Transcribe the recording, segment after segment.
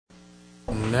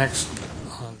Next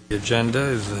on the agenda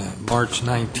is the March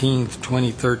 19th,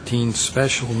 2013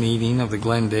 special meeting of the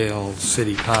Glendale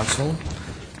City Council.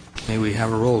 May we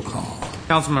have a roll call?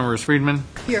 Council members: Friedman.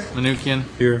 Here. Manukian.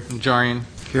 Here. Najarian.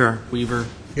 Here. Weaver.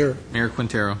 Here. Mayor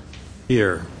Quintero.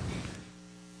 Here.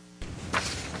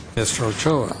 Mr.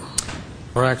 Ochoa.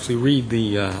 Or actually read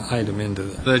the item into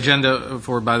The agenda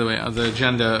for, by the way, the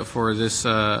agenda for this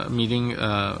meeting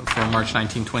for March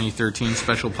 19, 2013,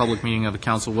 special public meeting of the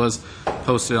council was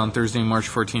posted on Thursday, March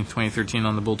 14, 2013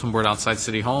 on the bulletin board outside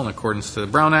City Hall in accordance to the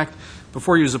Brown Act.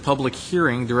 Before you is a public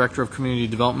hearing, Director of Community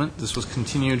Development. This was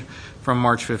continued from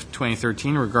March 5,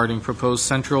 2013 regarding proposed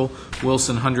Central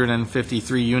Wilson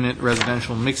 153-unit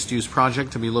residential mixed-use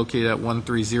project to be located at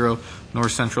 130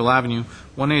 North Central Avenue.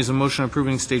 1A is a motion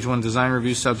approving Stage 1 design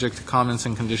review subject to comments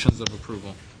and conditions of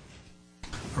approval.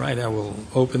 All right, I will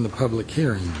open the public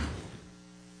hearing.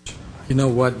 You know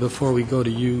what, before we go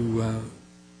to you,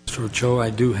 Mr. Ochoa, I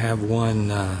do have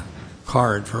one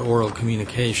card for oral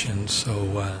communication,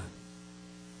 so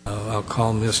I'll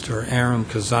call Mr. Aram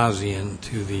Kazazian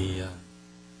to the...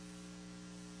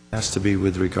 Has to be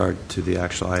with regard to the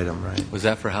actual item, right? Was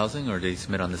that for housing, or did he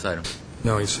submit on this item?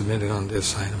 No, he submitted on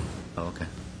this item. Oh, okay.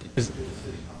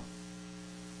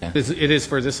 It is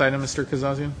for this item, Mr.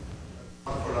 Kazazian?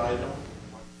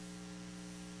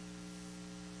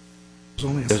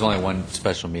 There's only one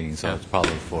special meeting, so it's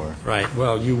probably for... Right,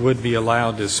 well, you would be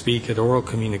allowed to speak at oral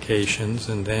communications,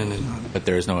 and then... But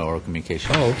there is no oral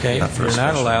communication. Oh, okay. Not If for a you're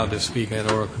not special allowed to speak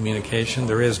at oral communication,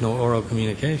 there is no oral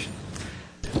communication.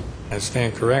 I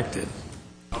stand corrected.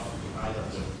 All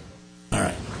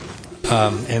right.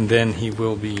 And then he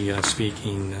will be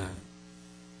speaking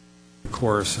the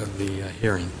course of the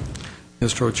hearing.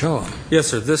 Mr. Ochoa. Yes,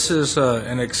 sir. This is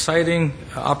an exciting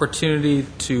opportunity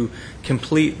to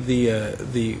complete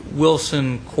the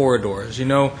Wilson corridor. As you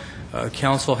know,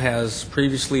 Council has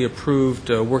previously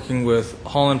approved working with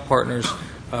Holland Partners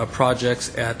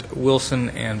projects at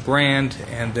Wilson and Brand,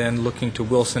 and then looking to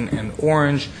Wilson and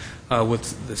Orange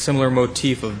with the similar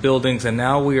motif of buildings. And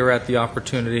now we are at the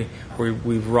opportunity where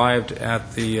we've arrived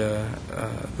at the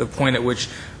point at which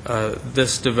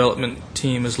this development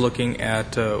team is looking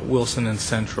at Wilson and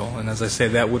Central. And as I say,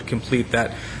 that would complete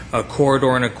that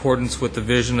corridor in accordance with the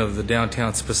vision of the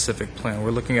downtown specific plan. We're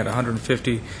looking at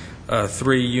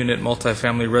 153-unit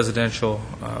multifamily residential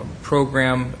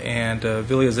program, and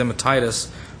Vilya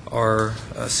Zematitis, our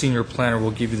senior planner,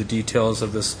 will give you the details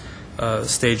of this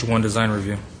Stage 1 design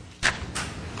review.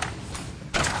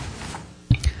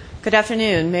 Good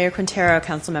afternoon, Mayor Quintero,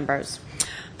 council members.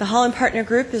 The Holland Partner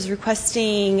Group is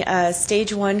requesting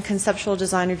Stage 1 conceptual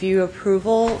design review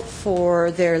approval for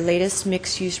their latest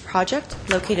mixed-use project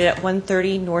located at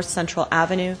 130 North Central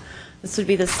Avenue. This would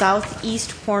be the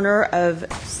southeast corner of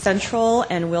Central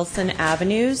and Wilson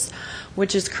Avenues,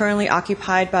 which is currently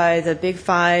occupied by the Big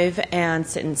Five and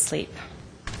Sit and Sleep.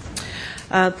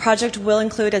 Project will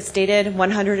include, as stated,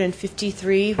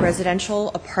 153 residential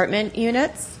apartment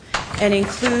units, and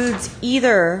includes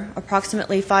either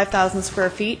approximately 5,000 square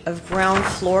feet of ground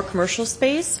floor commercial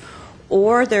space,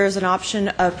 or there's an option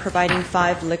of providing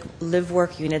 5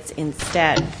 live-work units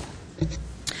instead.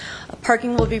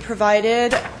 Parking will be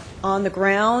provided on the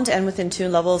ground and within 2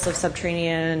 levels of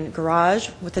subterranean garage,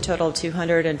 with a total of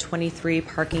 223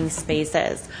 parking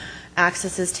spaces.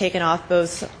 Access is taken off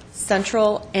both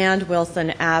Central and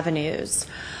Wilson Avenues.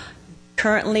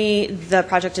 Currently, the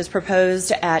project is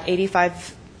proposed at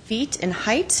 85 feet in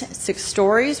height, 6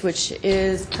 stories, which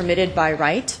is permitted by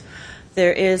right.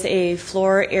 There is a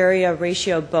floor area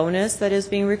ratio bonus that is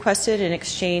being requested in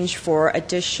exchange for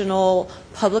additional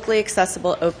publicly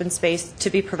accessible open space to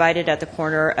be provided at the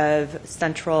corner of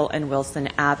Central and Wilson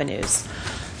Avenues.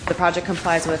 The project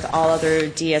complies with all other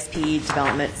DSP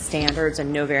development standards,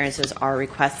 and no variances are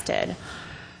requested.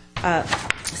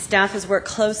 Staff has worked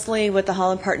closely with the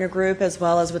Holland Partner Group as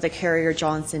well as with the Carrier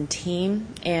Johnson team,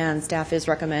 and staff is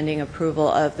recommending approval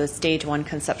of the Stage 1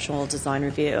 conceptual design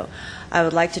review. I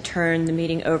would like to turn the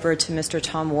meeting over to Mr.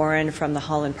 Tom Warren from the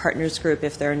Holland Partners Group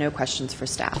if there are no questions for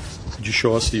staff. Could you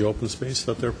show us the open space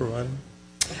that they're providing?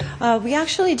 We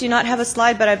actually do not have a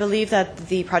slide, but I believe that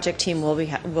the project team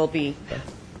will be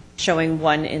showing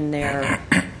one in their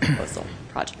proposal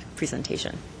project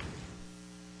presentation.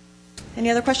 Any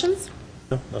other questions?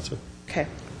 No, that's it. Okay,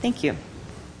 thank you.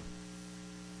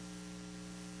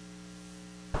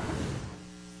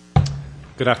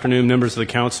 Good afternoon, members of the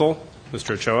council.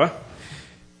 Mr. Ochoa.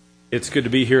 It's good to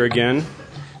be here again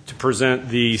to present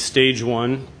the Stage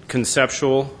 1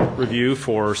 conceptual review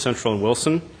for Central and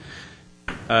Wilson.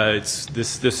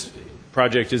 This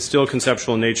project is still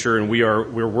conceptual in nature, and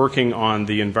we're working on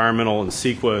the environmental and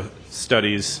CEQA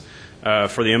studies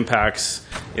for the impacts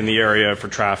in the area for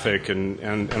traffic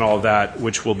and all of that,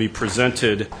 which will be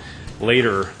presented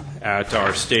later at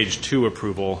our Stage 2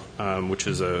 approval, which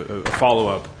is a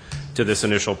follow-up to this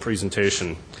initial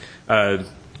presentation.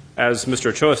 As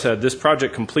Mr. Ochoa said, this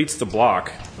project completes the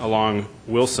block along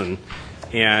Wilson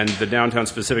and the Downtown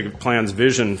Specific Plan's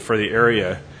vision for the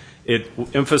area. It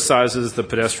emphasizes the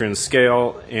pedestrian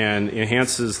scale and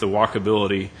enhances the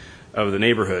walkability of the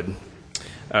neighborhood.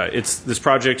 This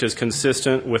project is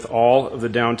consistent with all of the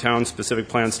Downtown Specific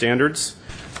Plan standards.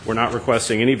 We're not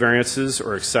requesting any variances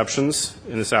or exceptions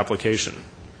in this application.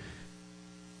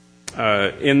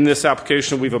 In this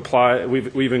application, we've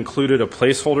included a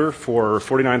placeholder for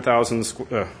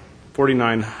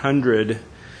 4,900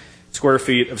 square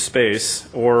feet of space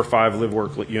or 5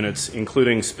 live-work units,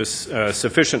 including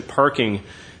sufficient parking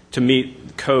to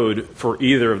meet code for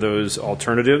either of those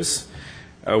alternatives.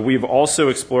 We've also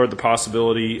explored the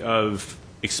possibility of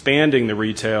expanding the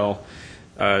retail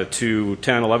to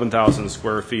 10,000, 11,000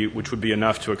 square feet, which would be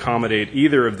enough to accommodate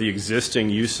either of the existing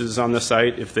uses on the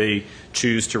site if they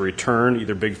choose to return,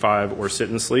 either Big Five or Sit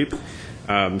and Sleep.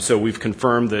 So we've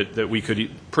confirmed that we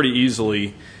could pretty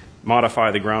easily modify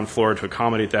the ground floor to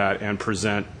accommodate that and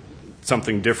present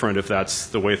something different if that's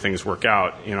the way things work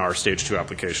out in our Stage 2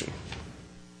 application.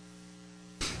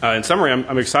 In summary,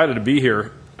 I'm excited to be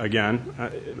here again.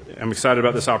 I'm excited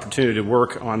about this opportunity to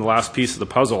work on the last piece of the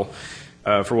puzzle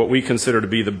for what we consider to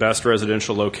be the best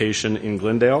residential location in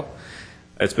Glendale.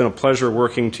 It's been a pleasure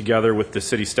working together with the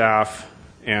city staff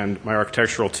and my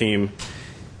architectural team,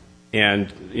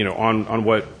 and on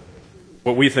what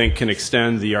we think can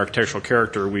extend the architectural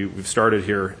character we've started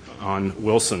here on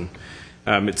Wilson.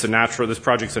 This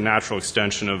project's a natural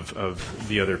extension of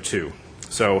the other two.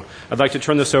 So I'd like to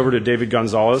turn this over to David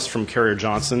Gonzalez from Carrier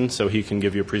Johnson so he can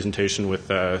give you a presentation with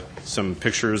some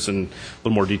pictures and a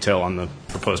little more detail on the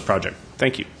proposed project.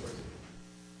 Thank you.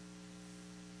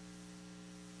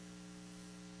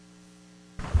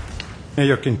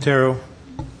 Mayor Quintero,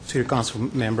 City Council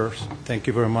members, thank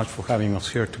you very much for having us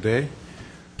here today.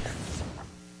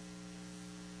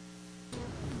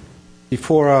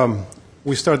 Before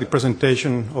we start the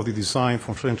presentation of the design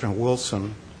for Central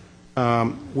Wilson,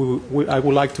 I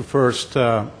would like to first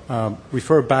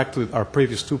refer back to our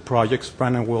previous two projects,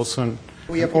 Brandon Wilson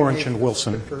and Orange and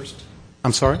Wilson. First.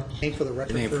 I'm sorry? Name for the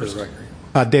record. Name for first. the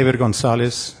record. David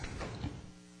Gonzalez,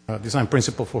 design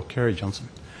principal for Carrier Johnson.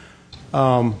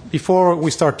 Before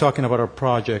we start talking about our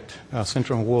project,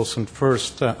 Central Wilson,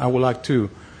 first I would like to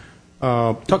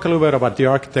talk a little bit about the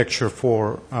architecture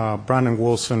for Brandon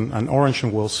Wilson and Orange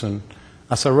and Wilson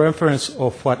as a reference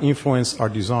of what influenced our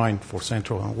design for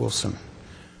Central and Wilson.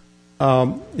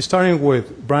 Starting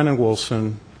with Brandon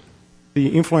Wilson, the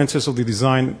influences of the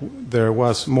design there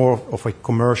was more of a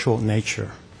commercial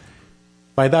nature.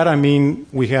 By that I mean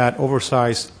we had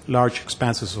oversized large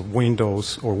expanses of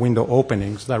windows or window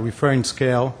openings that refer in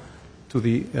scale to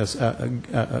the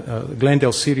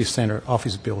Glendale City Center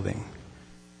office building.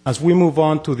 As we move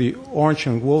on to the Orange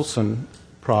and Wilson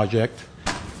project,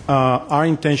 our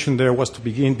intention there was to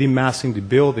begin demassing the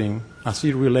building as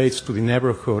it relates to the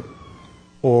neighborhood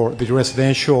or the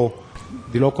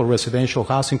local residential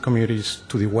housing communities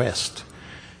to the west.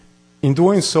 In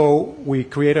doing so, we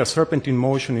created a serpentine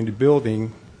motion in the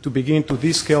building to begin to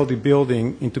descale the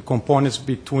building into components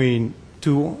between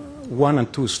 1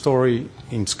 and 2 story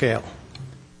in scale.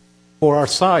 For our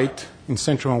site in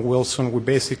Central and Wilson, we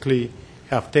basically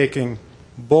have taken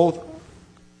both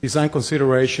design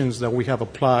considerations that we have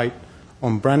applied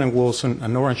on Brandon Wilson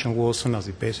and Orange and Wilson as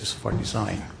the basis of our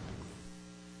design.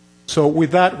 So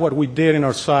with that, what we did in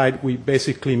our site, we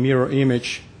basically mirror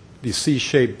image the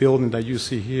C-shaped building that you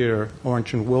see here,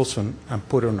 Orange and Wilson, and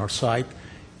put it on our site,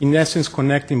 in essence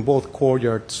connecting both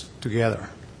courtyards together.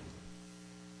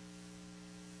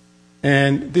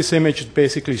 And this image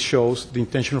basically shows the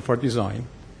intention of our design.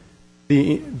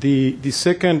 The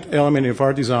second element of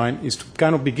our design is to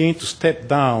kind of begin to step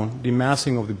down the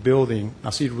massing of the building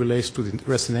as it relates to the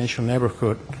residential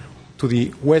neighborhood to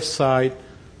the west side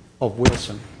of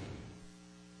Wilson.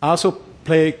 I also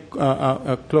pay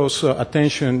close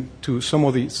attention to some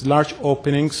of these large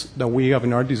openings that we have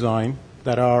in our design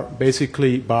that are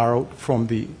basically borrowed from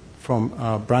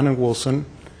Brandon Wilson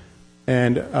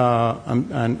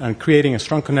and creating a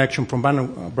strong connection from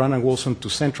Brandon Wilson to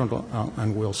Central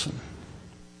and Wilson.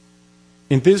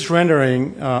 In this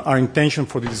rendering, our intention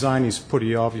for the design is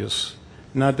pretty obvious.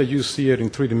 Not that you see it in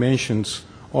 3 dimensions.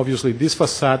 Obviously, this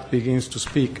facade begins to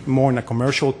speak more in a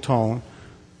commercial tone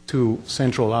to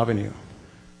Central Avenue.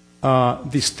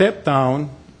 The step down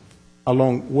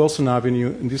along Wilson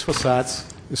Avenue in these facades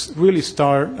really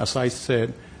start, as I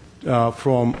said,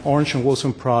 from Orange and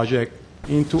Wilson project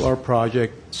into our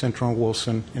project, Central and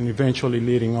Wilson, and eventually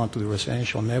leading on to the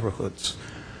residential neighborhoods.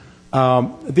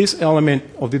 This element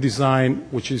of the design,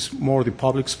 which is more the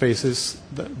public spaces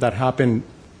that happen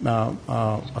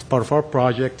as part of our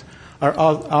project, are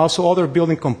also other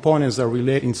building components that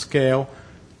relate in scale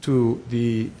to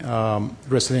the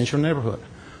residential neighborhood.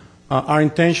 Our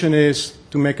intention is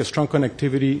to make a strong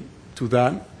connectivity to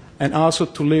that, and also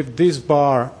to lift this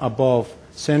bar above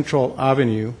Central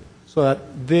Avenue so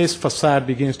that this facade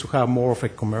begins to have more of a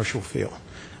commercial feel.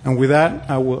 And with that,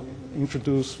 I will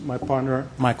introduce my partner,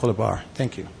 Michael Ibarra.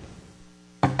 Thank you.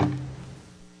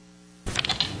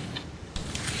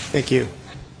 Thank you.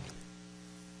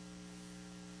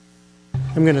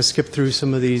 I'm going to skip through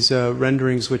some of these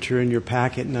renderings which are in your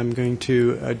packet, and I'm going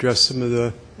to address some of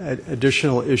the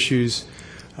additional issues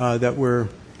that were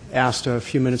asked a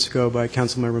few minutes ago by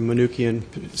Councilmember Manukian,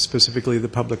 specifically the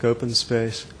public open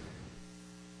space.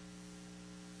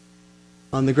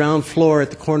 On the ground floor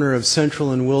at the corner of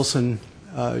Central and Wilson,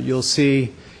 you'll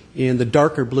see in the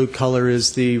darker blue color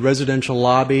is the residential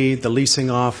lobby, the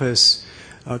leasing office,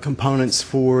 components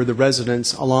for the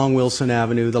residents along Wilson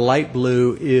Avenue. The light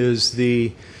blue is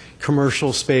the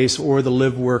commercial space or the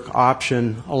live-work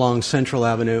option along Central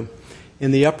Avenue.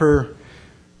 In the upper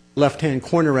left-hand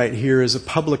corner right here is a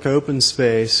public open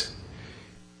space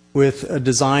with a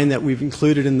design that we've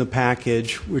included in the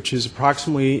package, which is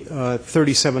approximately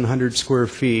 3,700 square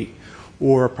feet,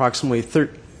 or approximately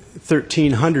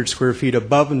 1,300 square feet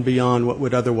above and beyond what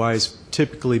would otherwise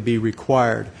typically be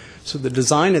required. So the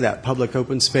design of that public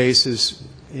open space is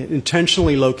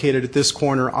intentionally located at this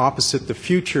corner opposite the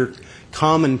future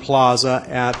common plaza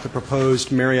at the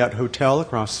proposed Marriott Hotel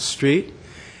across the street,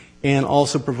 and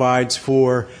also provides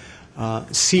for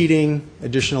seating,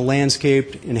 additional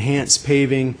landscaped, enhanced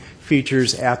paving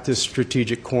features at this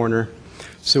strategic corner.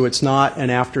 So it's not an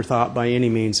afterthought by any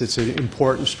means. It's an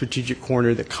important strategic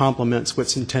corner that complements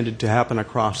what's intended to happen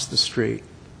across the street.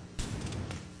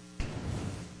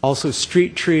 Also,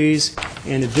 street trees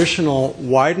and additional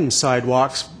widened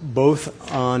sidewalks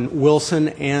both on Wilson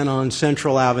and on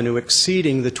Central Avenue,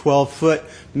 exceeding the 12-foot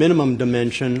minimum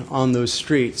dimension on those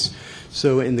streets.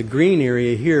 So in the green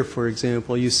area here, for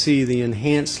example, you see the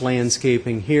enhanced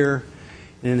landscaping here,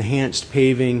 and enhanced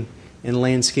paving and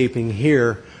landscaping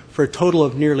here, for a total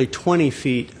of nearly 20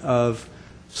 feet of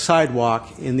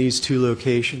sidewalk in these two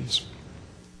locations.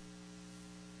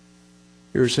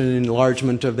 Here's an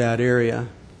enlargement of that area,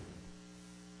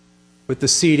 with the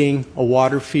seating, a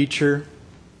water feature,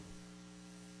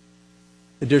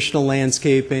 additional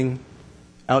landscaping,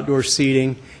 outdoor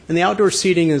seating. And the outdoor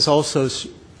seating is also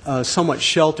somewhat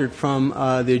sheltered from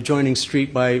the adjoining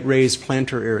street by raised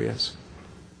planter areas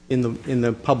in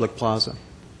the public plaza.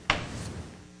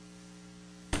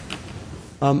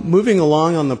 Moving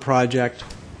along on the project,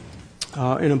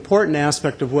 an important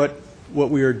aspect of what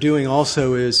we are doing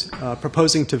also is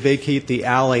proposing to vacate the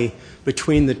alley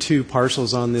between the two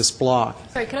parcels on this block.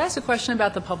 Sorry, could I ask a question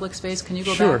about the public space? Can you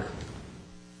go Sure. back?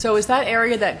 So is that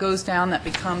area that goes down that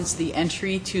becomes the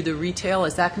entry to the retail,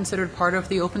 is that considered part of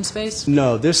the open space?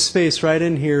 No, this space right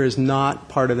in here is not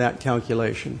part of that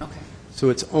calculation. Okay. So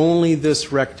it's only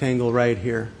this rectangle right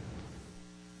here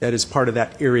that is part of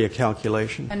that area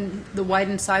calculation. And the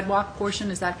widened sidewalk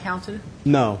portion, is that counted?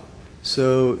 No.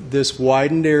 So this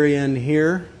widened area in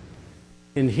here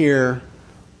and here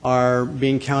are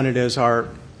being counted as our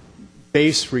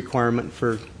base requirement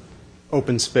for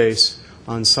open space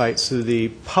on site. So the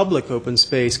public open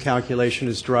space calculation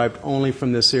is derived only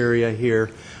from this area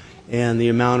here and the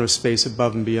amount of space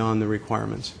above and beyond the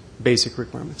requirements, basic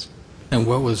requirements. And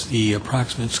what was the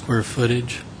approximate square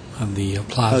footage of the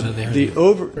plaza there?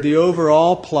 The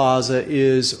overall plaza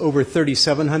is over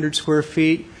 3,700 square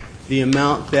feet. The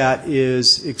amount that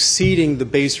is exceeding the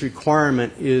base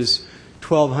requirement is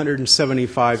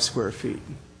 1,275 square feet.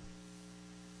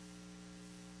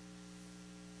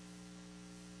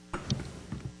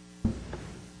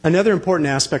 Another important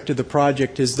aspect of the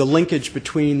project is the linkage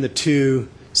between the two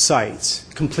sites,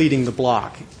 completing the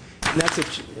block.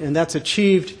 And that's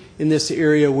achieved in this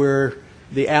area where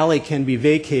the alley can be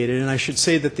vacated. And I should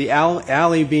say that the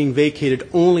alley being vacated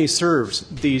only serves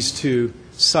these two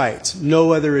sites.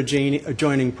 No other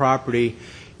adjoining property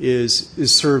is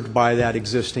served by that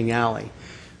existing alley.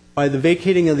 By the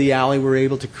vacating of the alley, we're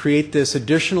able to create this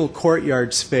additional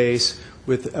courtyard space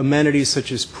with amenities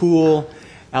such as pool,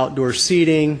 outdoor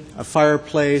seating, a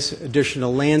fireplace,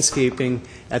 additional landscaping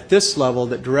at this level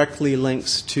that directly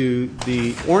links to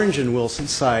the Orange and Wilson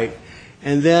site,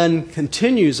 and then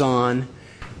continues on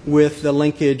with the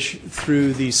linkage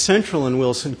through the Central and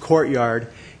Wilson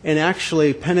courtyard and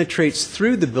actually penetrates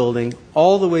through the building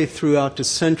all the way throughout to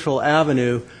Central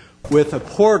Avenue with a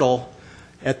portal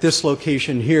at this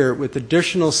location here with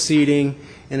additional seating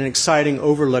and an exciting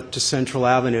overlook to Central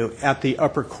Avenue at the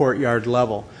upper courtyard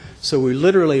level. So we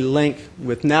literally link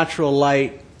with natural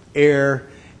light, air,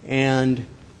 and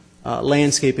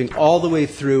landscaping all the way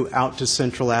through out to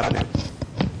Central Avenue.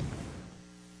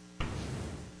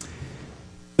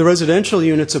 The residential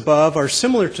units above are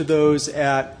similar to those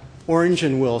at Orange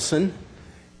and Wilson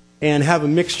and have a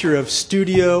mixture of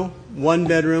studio,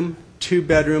 one-bedroom,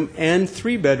 two-bedroom, and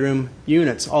three-bedroom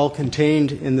units all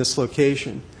contained in this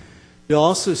location. You'll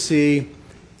also see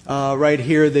right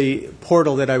here the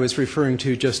portal that I was referring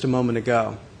to just a moment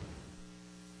ago.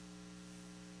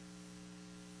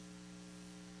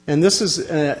 And this is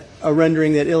a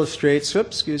rendering that illustrates,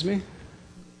 oops, excuse me,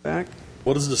 back.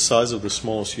 What is the size of the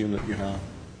smallest unit you have?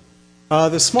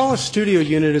 The smallest studio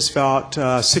unit is about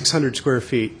 600 square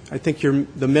feet. I think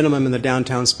the minimum in the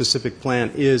downtown specific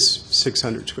plan is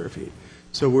 600 square feet.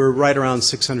 So we're right around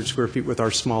 600 square feet with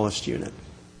our smallest unit.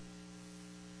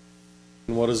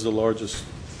 And what is the largest?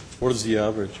 What is the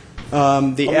average? How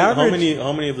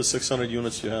many of the 600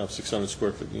 units do you have, 600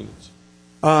 square foot units?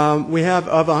 We have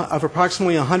of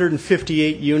approximately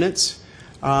 158 units.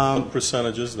 What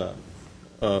percentage is that?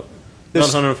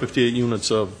 158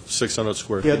 units of 600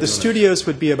 square feet. Yeah, the studios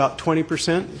would be about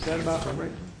 20%. Is that about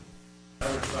right?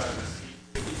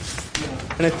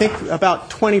 And I think about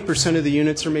 20% of the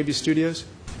units are maybe studios,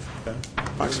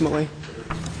 approximately.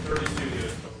 30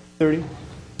 studios. 30?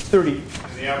 30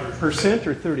 And the average percent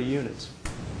or 30 units?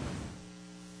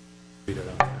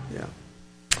 Yeah.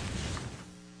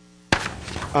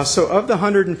 So of the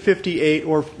 158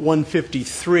 or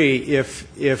 153,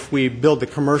 if we build the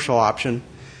commercial option,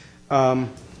 of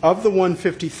the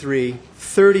 153,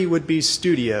 30 would be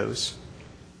studios,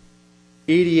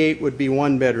 88 would be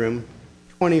one bedroom,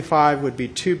 25 would be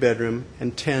two bedroom,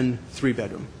 and 10 three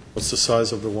bedroom. What's the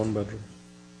size of the one bedroom?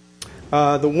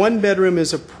 The one bedroom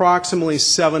is approximately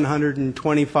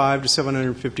 725 to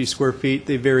 750 square feet.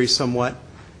 They vary somewhat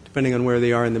depending on where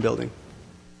they are in the building.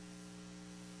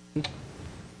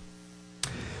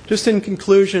 Just in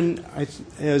conclusion,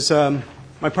 as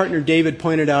my partner David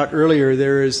pointed out earlier,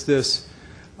 there is this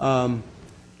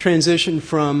transition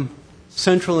from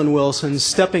Central and Wilson,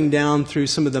 stepping down through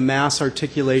some of the mass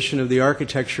articulation of the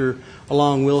architecture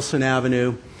along Wilson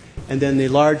Avenue, and then the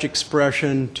large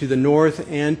expression to the north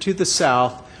and to the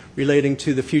south relating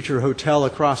to the future hotel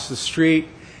across the street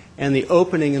and the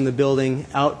opening in the building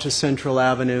out to Central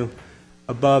Avenue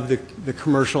above the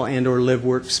commercial and or live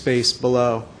work space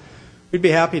below. We'd be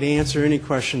happy to answer any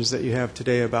questions that you have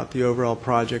today about the overall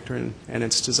project and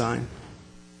its design.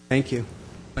 Thank you.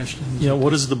 Yeah,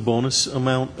 what is the bonus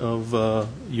amount of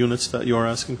units that you are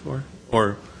asking for?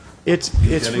 Or it's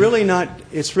really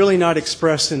not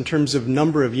expressed in terms of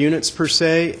number of units per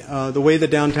se. The way the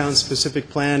downtown specific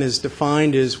plan is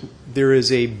defined is there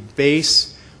is a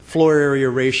base floor area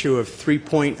ratio of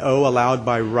 3.0 allowed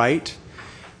by right,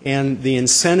 and the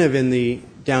incentive in the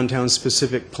downtown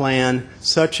specific plan,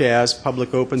 such as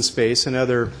public open space and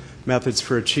other methods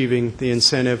for achieving the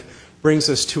incentive, brings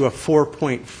us to a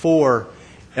 4.4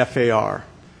 FAR.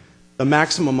 The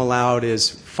maximum allowed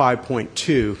is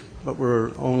 5.2, but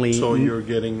we're only... So you're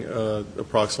getting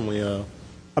approximately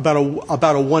about a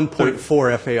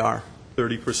 1.4 FAR.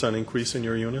 30% increase in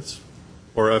your units?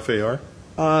 Or FAR?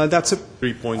 That's a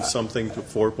 3 point something to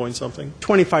 4 point something?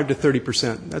 25 to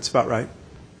 30%. That's about right.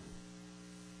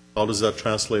 How does that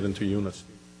translate into units?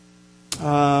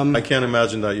 I can't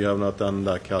imagine that you have not done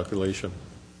that calculation.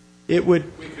 It would...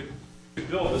 We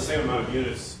could build the same amount of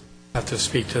units. Have to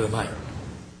speak to the mic.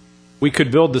 We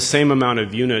could build the same amount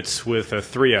of units with a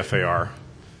 3 FAR.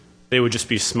 They would just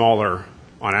be smaller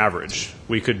on average.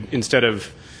 We could, instead of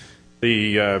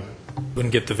the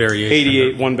Wouldn't get the variation.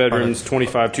 88 one bedrooms,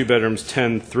 25 two bedrooms,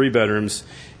 10 three bedrooms,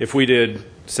 if we did,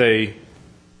 say,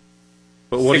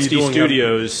 But what 60 are you doing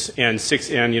studios and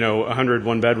 100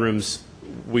 one bedrooms,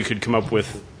 we could come up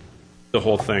with the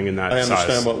whole thing in that I size.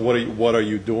 understand, but what are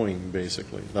you doing,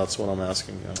 basically? That's what I'm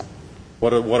asking.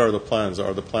 What are the plans?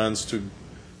 Are the plans to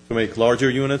make larger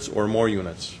units or more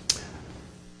units?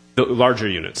 The larger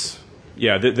units.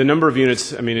 Yeah, the number of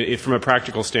units, I mean, from a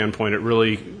practical standpoint, it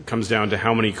really comes down to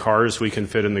how many cars we can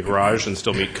fit in the garage and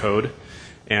still meet code.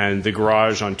 And the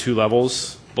garage on 2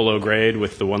 levels below grade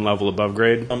with the 1 level above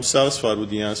grade. I'm satisfied with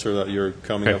the answer that you're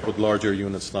coming up with larger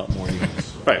units, not more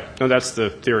units. Right. No, that's the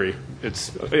theory.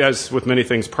 It's, as with many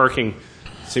things, parking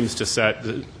seems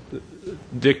to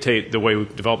dictate the way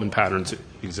development patterns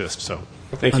exist. So,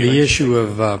 thank On you. the issue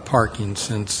of parking,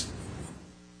 since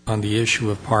on the issue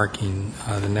of parking.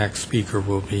 The next speaker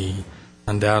will be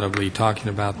undoubtedly talking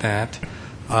about that.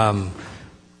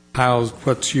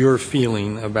 What's your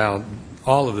feeling about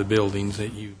all of the buildings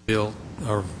that you built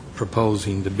or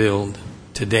proposing to build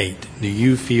to date? Do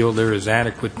you feel there is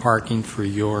adequate parking for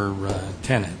your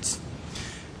tenants?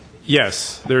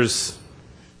 Yes, there's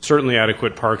certainly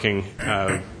adequate parking.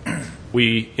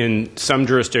 We, in some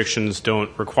jurisdictions,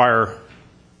 don't require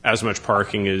as much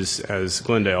parking as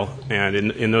Glendale, and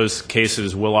in those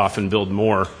cases, we'll often build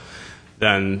more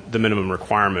than the minimum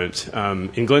requirement.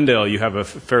 In Glendale, you have a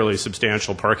fairly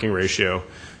substantial parking ratio.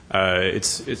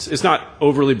 It's not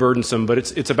overly burdensome, but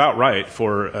it's about right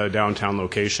for a downtown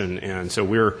location, and so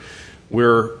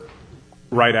we're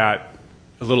right at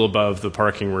a little above the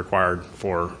parking required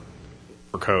for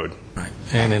code. Right.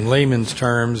 And in layman's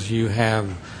terms, you have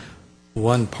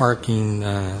one parking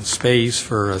space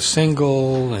for a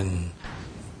single and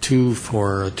two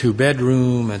for a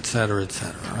two-bedroom, et cetera,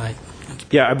 right?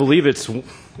 Yeah, I believe it's,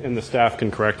 and the staff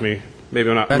can correct me, maybe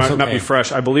it might not be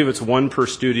fresh. I believe it's one per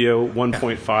studio,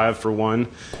 1.5 for one,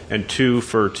 and two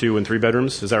for 2 and 3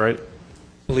 bedrooms. Is that right?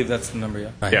 I believe that's the number,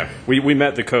 yeah. Right. Yeah, we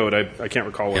met the code. I can't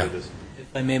recall what it is.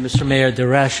 If I may, Mr. Mayor, the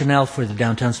rationale for the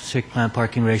downtown specific plan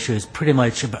parking ratio is pretty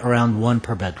much around 1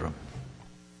 per bedroom.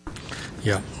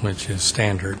 Yeah, which is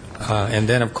standard. And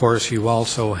then, of course, you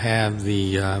also have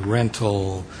the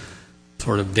rental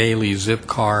sort of daily zip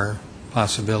car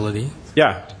possibility.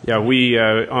 Yeah. We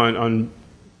on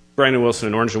Brandon Wilson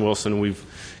and Orange and Wilson, we've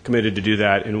committed to do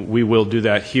that, and we will do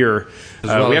that here. As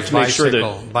well we have as to make sure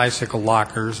that bicycle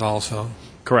lockers also.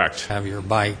 Correct. Have your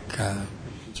bike.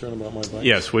 Concerned about my bike?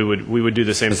 Yes, we would do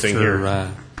the same thing here.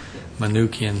 Mr.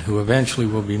 Manukian, who eventually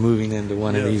will be moving into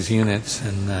one of these units,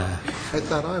 and I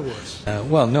thought I was.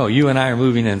 well, no, you and I are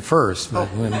moving in first, but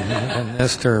when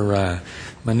Mr.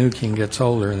 Manukian gets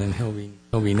older, then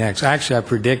he'll be next. Actually, I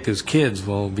predict his kids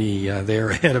will be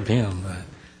there ahead of him.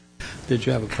 Did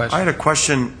you have a question? I had a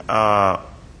question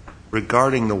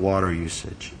regarding the water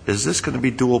usage. Is this going to be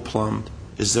dual plumbed?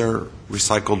 Is there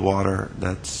recycled water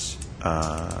that's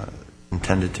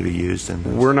intended to be used in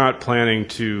this? We're not planning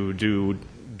to do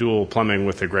dual plumbing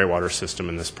with the gray water system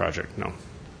in this project, no.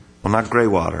 Well, not gray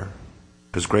water,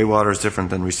 because gray water is different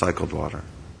than recycled water.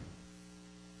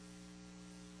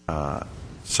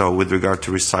 So with regard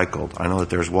to recycled, I know that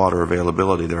there's water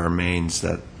availability. There are mains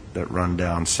that run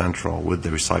down Central with the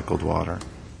recycled water.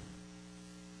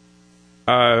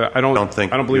 I don't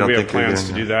believe we have plans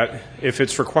to do that. If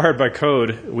it's required by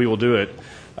code, we will do it.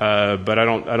 But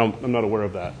I'm not aware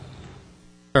of that.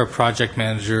 Our project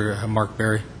manager, Mark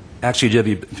Berry. Actually,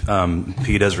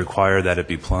 WP does require that it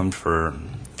be plumbed for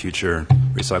future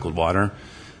recycled water,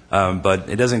 but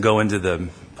it doesn't go into the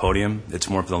podium. It's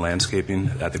more for the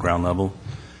landscaping at the ground level.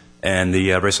 And the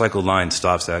recycled line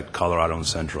stops at Colorado and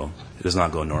Central. It does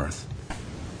not go north.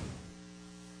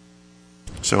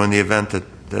 So in the event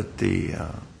that the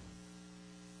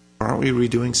aren't we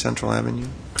redoing Central Avenue?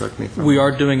 Correct me if I'm We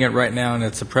wrong. are doing it right now, and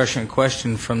it's a prescient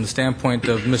question from the standpoint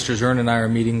of Mr. Zern and I are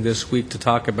meeting this week to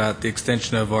talk about the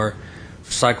extension of our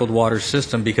recycled water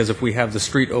system, because if we have the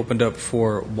street opened up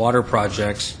for water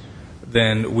projects,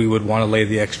 then we would want to lay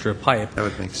the extra pipe. That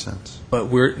would make sense.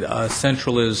 But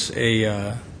Central is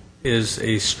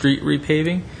a street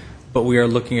repaving, but we are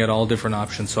looking at all different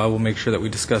options, so I will make sure that we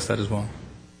discuss that as well.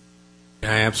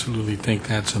 I absolutely think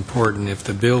that's important. If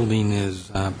the building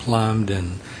is plumbed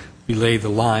and we lay the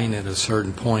line at a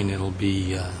certain point, it'll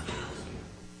be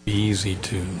easy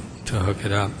to hook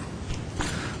it up.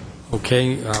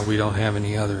 Okay, we don't have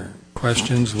any other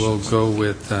questions. We'll go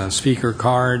with speaker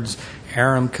cards.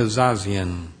 Aram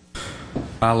Kazazian,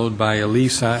 followed by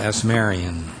Elisa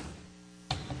Asmarian.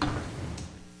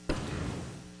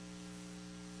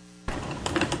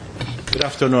 Good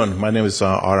afternoon. My name is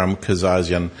Aram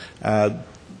Kazazian.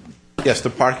 Yes, the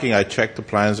parking, I checked the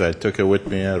plans. I took it with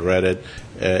me. I read it.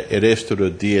 It is to the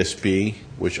DSP,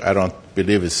 which I don't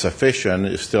believe is sufficient.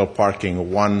 It's still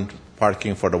one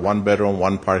parking for the 1 bedroom,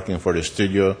 1 parking for the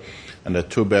studio, and the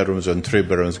 2 bedrooms and 3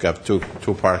 bedrooms got two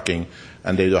parking,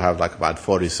 and they do have like about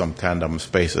 40-some tandem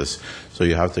spaces. So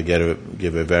you have to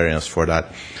give a variance for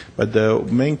that. But the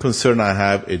main concern I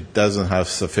have, it doesn't have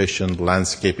sufficient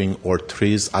landscaping or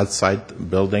trees outside the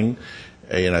building.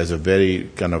 It's a very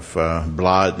kind of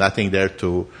blah, nothing there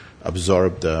to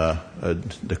absorb the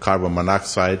carbon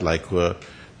monoxide, like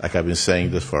I've been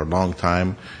saying this for a long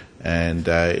time. And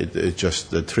it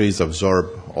just, the trees absorb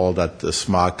all that the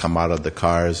smog come out of the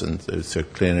cars, and it's a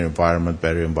cleaner environment,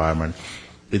 better environment.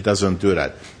 It doesn't do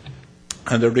that.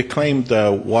 And the reclaimed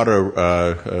water,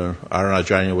 I don't know,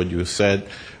 Johnny, what you said,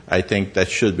 I think that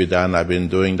should be done. I've been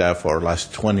doing that for the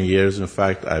last 20 years. In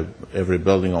fact, every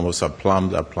building almost I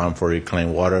plumbed for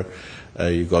reclaimed water.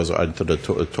 You go into the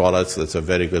toilets. That's a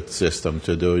very good system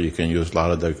to do. You can use a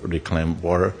lot of the reclaimed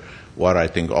water. I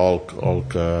think all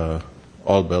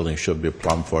buildings should be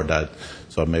plumbed for that.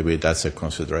 So maybe that's a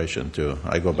consideration too.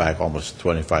 I go back almost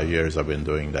 25 years. I've been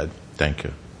doing that. Thank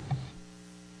you.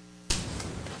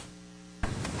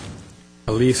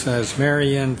 Elisa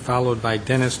Asmarian, followed by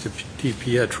Dennis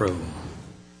DiPietro.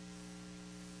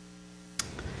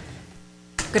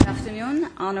 Good afternoon,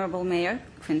 Honorable Mayor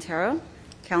Quintero,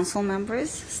 council members,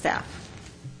 staff.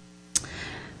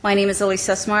 My name is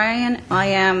Elisa Asmarian. I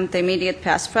am the immediate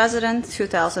past president,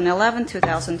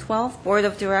 2011-2012, Board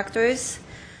of Directors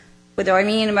with the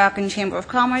Armenian American Chamber of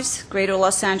Commerce, Greater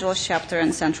Los Angeles Chapter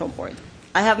and Central Board.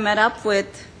 I have met up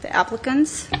with the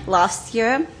applicants last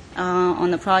year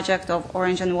on the project of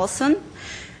Orange and Wilson,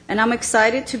 and I'm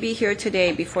excited to be here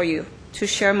today before you to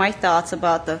share my thoughts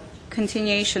about the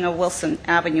continuation of Wilson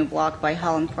Avenue block by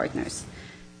Holland Partners.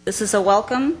 This is a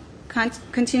welcome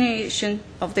continuation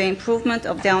of the improvement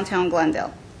of downtown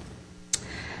Glendale.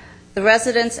 The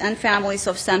residents and families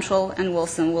of Central and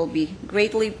Wilson will be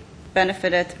greatly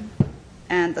benefited,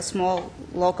 and the small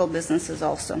local businesses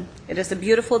also. It is a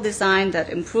beautiful design that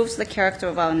improves the character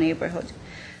of our neighborhood.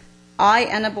 I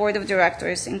and the Board of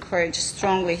Directors encourage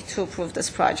strongly to approve this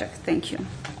project. Thank you.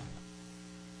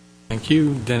 Thank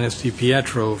you, Dennis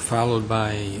DiPietro, followed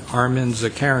by Armin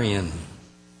Zakarian.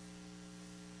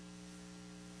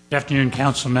 Good afternoon,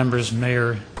 council members,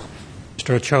 Mayor,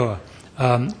 Mr. Ochoa.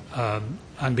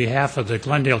 On behalf of the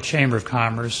Glendale Chamber of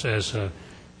Commerce, as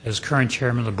current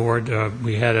chairman of the board,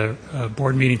 we had a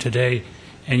board meeting today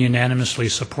and unanimously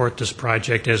support this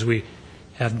project, as we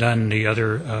have done the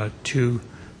other two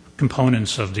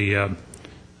components of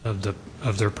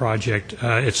their project.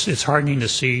 It's heartening to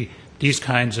see these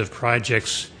kinds of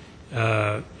projects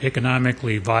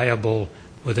economically viable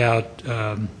without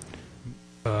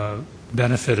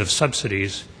benefit of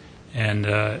subsidies, and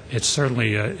it's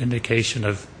certainly an indication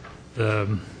of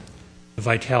the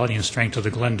vitality and strength of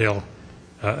the Glendale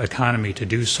economy to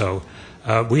do so.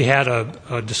 We had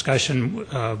a discussion.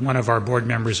 One of our board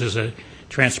members is a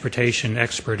transportation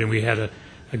expert, and we had a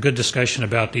good discussion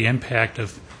about the impact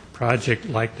of a project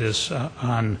like this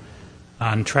on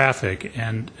traffic,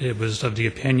 and it was of the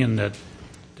opinion that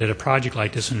a project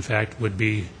like this, in fact, would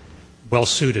be well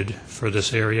suited for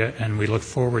this area, and we look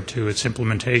forward to its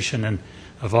implementation and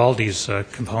of all these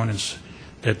components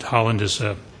that Holland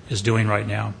is doing right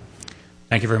now.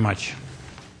 Thank you very much.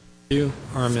 Thank you,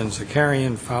 Armin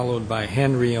Zakarian, followed by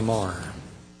Henry Amar.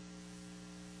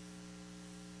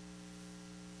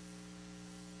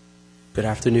 Good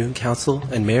afternoon, Council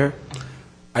and Mayor.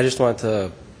 I just want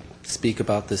to speak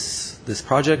about this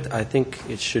project. I think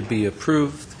it should be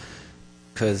approved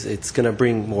because it's going to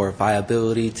bring more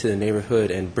viability to the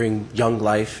neighborhood and bring young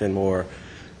life and more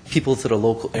people to the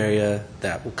local area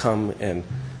that will come and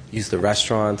use the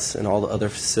restaurants and all the other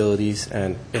facilities.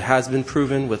 And it has been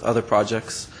proven with other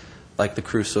projects like the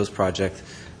Crusoe's project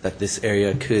that this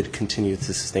area could continue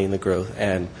to sustain the growth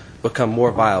and become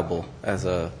more viable as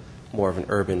more of an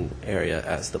urban area,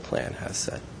 as the plan has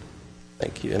said.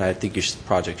 Thank you. And I think your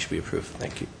project should be approved.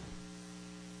 Thank you.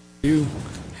 Thank you.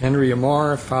 Henry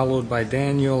Amar, followed by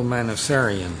Daniel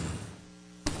Manasarian.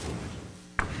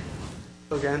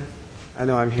 Again, I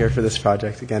know I'm here for this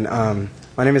project again.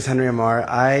 My name is Henry Amar.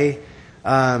 I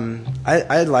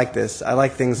like this. I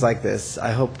like things like this.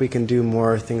 I hope we can do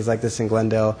more things like this in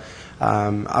Glendale.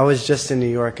 I was just in New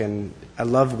York, and I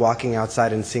love walking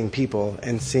outside and seeing people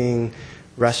and seeing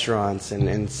restaurants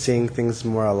and seeing things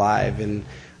more alive. And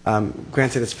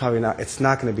granted, it's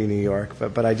not going to be New York,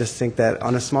 but I just think that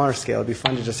on a smaller scale, it'd be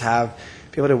fun to just have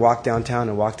people to walk downtown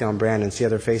and walk down Brand and see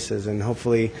other faces, and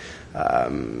hopefully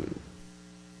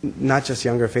not just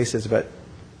younger faces, but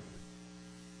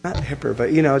not hipper,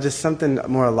 but just something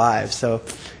more alive. So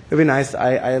it'd be nice.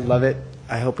 I love it.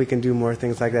 I hope we can do more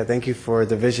things like that. Thank you for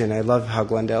the vision. I love how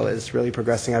Glendale is really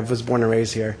progressing. I was born and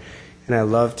raised here, and I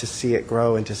love to see it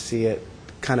grow and to see it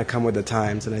kind of come with the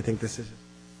times, and I think this is.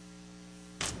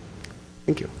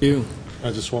 Thank you. You. I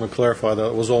just want to clarify that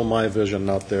it was all my vision,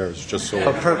 not theirs, just so.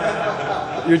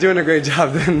 You're doing a great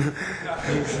job then.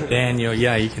 Daniel,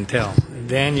 yeah, you can tell.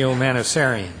 Daniel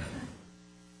Manasarian.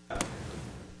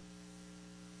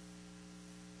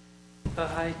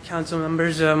 Hi, council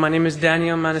members. My name is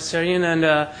Daniel Manasarian, and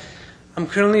I'm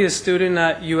currently a student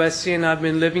at USC, and I've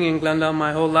been living in Glendale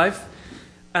my whole life.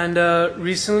 And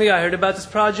recently I heard about this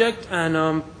project,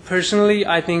 and personally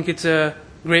I think it's a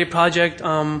great project.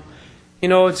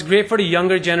 It's great for the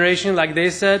younger generation, like they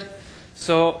said.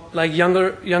 So like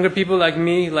younger people like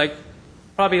me, like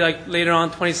probably like later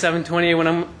on 27, 28, when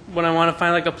I want to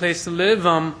find like a place to live,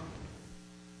 I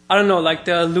don't know, like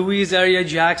the Louise area,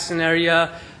 Jackson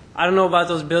area. I don't know about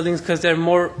those buildings because they're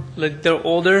more like they're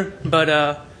older,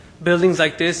 but buildings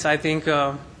like this, I think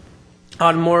I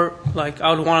would want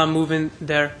to move in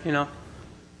there,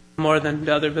 more than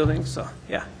the other buildings. So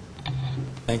yeah.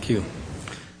 Thank you.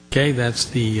 Okay, that's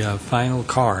the final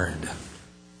card.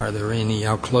 Are there any?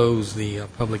 I'll close the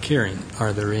public hearing.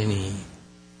 Are there any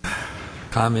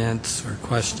comments or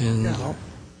questions? No.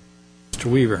 Mr.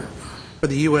 Weaver. For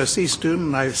the USC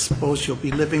student, I suppose you'll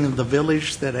be living in the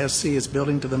village that SC is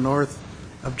building to the north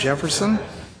of Jefferson.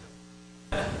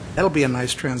 That'll be a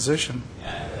nice transition.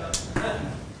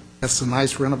 That's a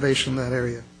nice renovation of that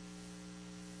area.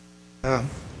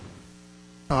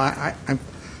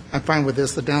 I'm fine with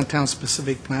this. The downtown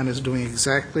specific plan is doing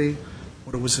exactly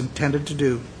what it was intended to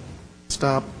do.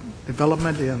 Stop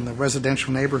development in the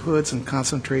residential neighborhoods and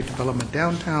concentrate development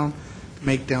downtown,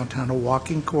 make downtown a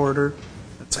walking corridor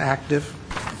that's active.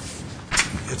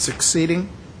 It's succeeding.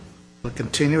 It'll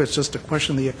continue. It's just a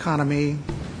question of the economy,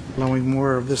 allowing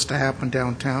more of this to happen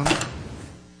downtown.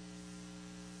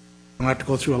 Don't have to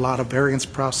go through a lot of variance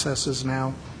processes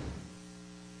now.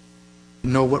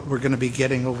 Know what we're going to be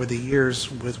getting over the years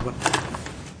with what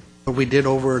we did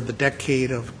over the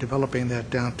decade of developing that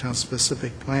downtown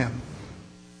specific plan.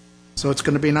 So it's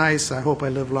going to be nice. I hope I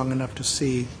live long enough to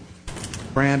see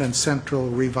Brand and Central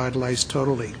revitalized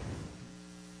totally.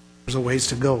 There's a ways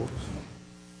to go.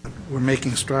 But we're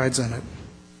making strides in it.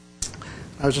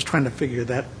 I was just trying to figure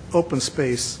that open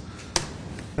space.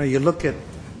 You look at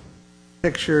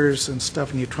pictures and stuff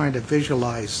and you're trying to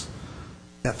visualize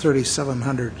that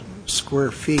 3,700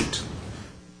 square feet.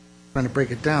 Trying to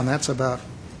break it down, that's about,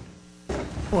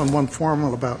 in one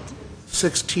formula, about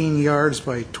 16 yards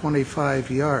by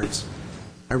 25 yards.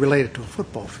 I relate it to a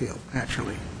football field,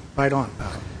 actually, right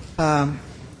on.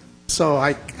 So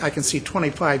I can see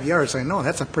 25 yards. I know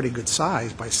that's a pretty good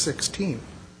size by 16.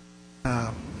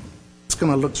 It's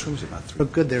going to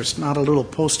look good there. It's not a little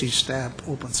postage stamp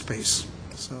open space.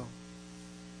 So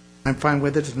I'm fine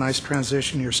with it. It's a nice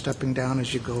transition. You're stepping down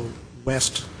as you go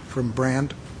west from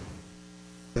Brand.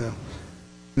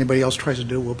 Anybody else tries to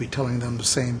do it, we'll be telling them the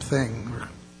same thing. Or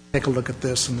take a look at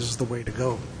this, and this is the way to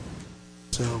go.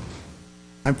 So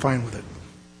I'm fine with it.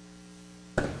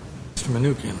 Mr.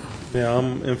 Manukian. Yeah,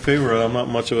 I'm in favor. I'm not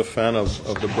much of a fan of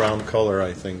the brown color,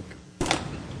 I think.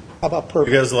 How about purple?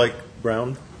 You guys like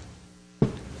brown?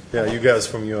 Yeah, you guys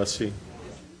from USC.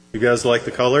 You guys like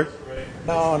the color?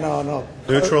 No.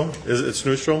 Neutral? It's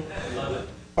neutral?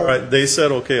 All right, they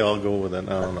said, okay, I'll go with it.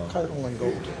 I don't know. Cardinal and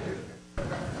gold.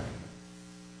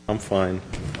 I'm fine.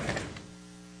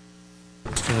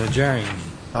 Mr.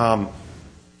 Najarian.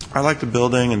 I like the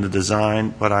building and the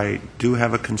design, but I do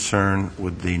have a concern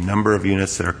with the number of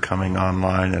units that are coming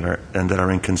online and that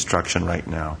are in construction right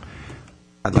now.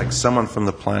 I'd like someone from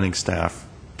the planning staff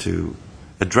to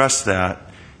address that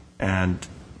and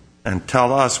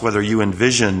tell us whether you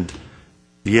envisioned,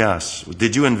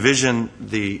 did you envision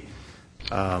the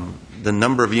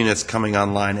number of units coming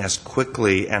online as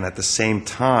quickly and at the same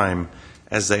time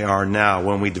as they are now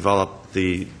when we develop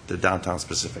the downtown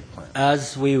specific plan?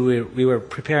 As we were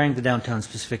preparing the downtown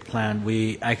specific plan,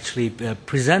 we actually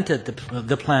presented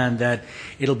the plan that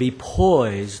it'll be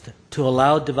poised to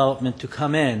allow development to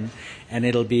come in, and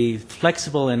it'll be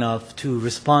flexible enough to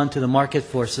respond to the market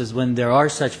forces when there are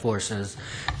such forces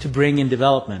to bring in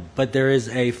development. But there is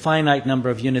a finite number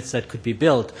of units that could be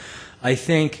built. I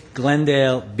think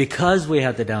Glendale, because we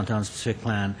had the downtown specific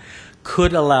plan,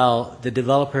 could allow the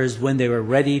developers, when they were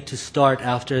ready to start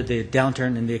after the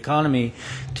downturn in the economy,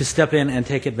 to step in and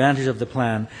take advantage of the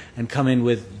plan and come in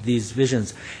with these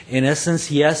visions. In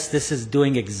essence, yes, this is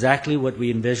doing exactly what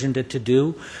we envisioned it to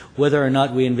do. Whether or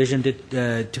not we envisioned it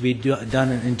to be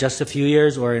done in just a few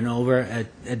years or in over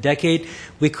a decade,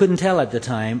 we couldn't tell at the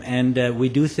time. And we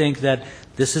do think that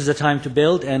this is the time to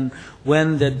build, and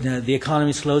when the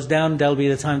economy slows down, that'll be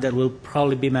the time that we'll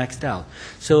probably be maxed out.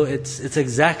 So it's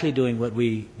exactly doing what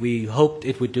we hoped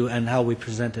it would do and how we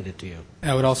presented it to you.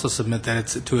 I would also submit that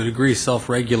it's to a degree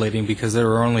self-regulating because there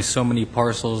are only so many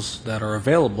parcels that are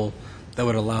available that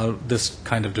would allow this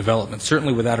kind of development,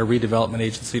 certainly without a redevelopment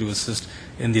agency to assist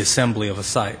in the assembly of a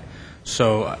site.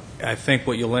 So I think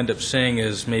what you'll end up seeing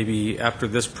is maybe after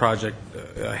this project,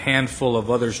 a handful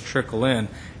of others trickle in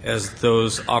as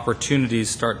those opportunities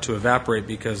start to evaporate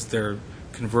because they're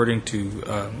converting to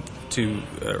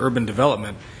urban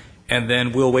development. And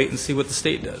then we'll wait and see what the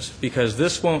state does, because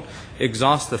this won't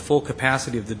exhaust the full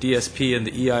capacity of the DSP and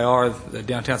the EIR, the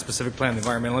Downtown Specific Plan, the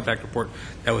Environmental Impact Report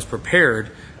that was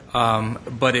prepared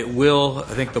but it will,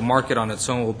 I think the market on its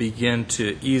own will begin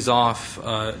to ease off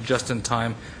just in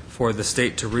time for the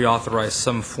state to reauthorize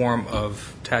some form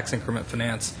of tax increment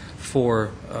finance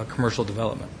for commercial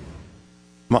development.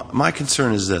 My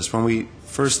concern is this. When we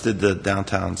first did the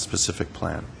downtown specific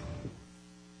plan,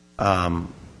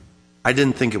 I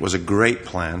didn't think it was a great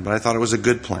plan, but I thought it was a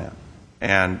good plan.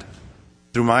 And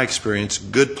through my experience,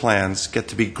 good plans get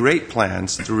to be great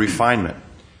plans through refinement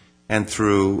and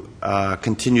through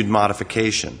continued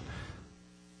modification.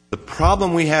 The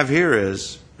problem we have here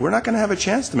is we're not going to have a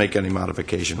chance to make any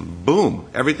modification. Boom,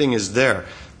 everything is there.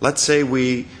 Let's say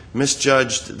we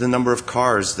misjudged the number of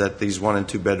cars that these 1 and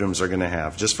 2 bedrooms are going to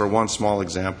have, just for one small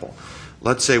example.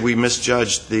 Let's say we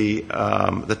misjudged the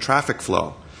traffic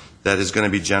flow that is going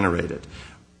to be generated.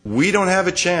 We don't have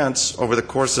a chance over the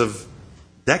course of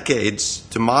decades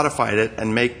to modify it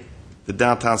and make the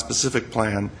downtown specific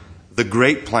plan the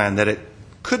great plan that it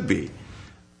could be.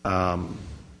 Do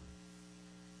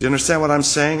you understand what I'm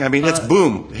saying? I mean, it's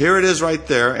boom. Here it is right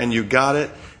there, and you got it,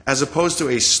 as opposed to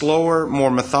a slower, more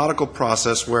methodical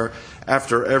process where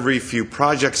after every few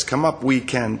projects come up, we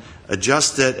can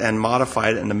adjust it and modify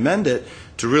it and amend it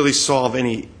to really solve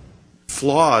any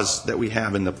flaws that we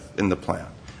have in the plan.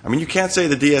 I mean, you can't say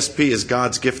the DSP is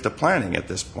God's gift to planning at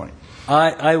this point.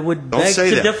 I would beg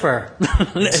to differ.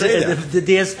 The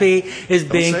DSP is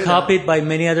being copied by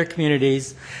many other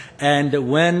communities, and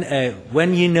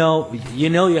when you know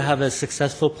you have a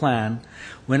successful plan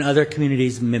when other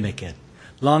communities mimic it.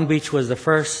 Long Beach was the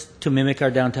first to mimic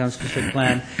our downtown specific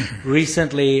plan.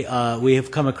 Recently, we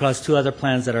have come across 2 other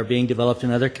plans that are being developed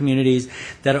in other communities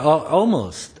that are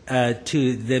almost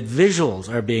to the visuals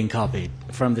are being copied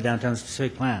from the downtown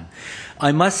specific plan.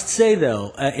 I must say,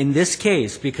 though, in this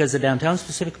case, because the downtown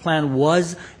specific plan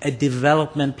was a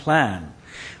development plan,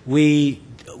 we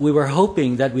were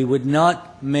hoping that we would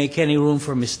not make any room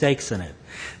for mistakes in it,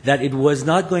 that it was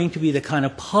not going to be the kind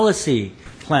of policy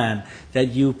plan that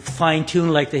you fine-tune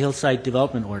like the Hillside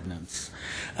Development Ordinance.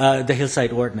 The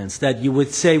Hillside Ordinance, that you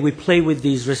would say we play with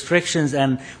these restrictions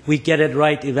and we get it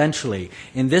right eventually.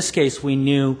 In this case, we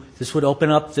knew this would open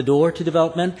up the door to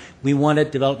development. We wanted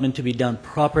development to be done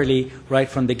properly right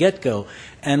from the get-go.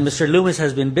 And Mr. Loomis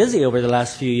has been busy over the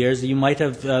last few years. You might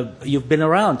have, you've been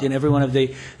around in every one of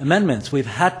the amendments. We've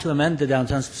had to amend the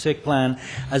downtown specific plan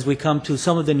as we come to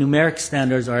some of the numeric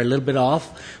standards are a little bit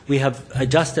off. We have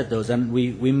adjusted those, and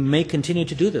we may continue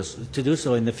to do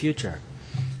so in the future.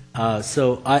 That's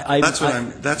what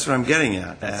I'm getting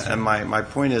at, and my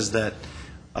point is that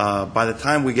by the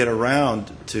time we get around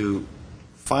to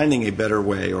finding a better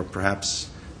way, or perhaps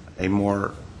a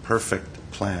more perfect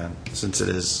plan, since it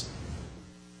is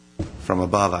from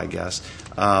above, I guess,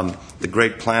 the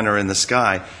great planner in the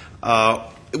sky,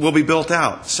 it will be built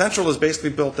out. Central is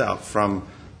basically built out from,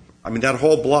 that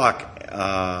whole block,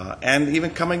 and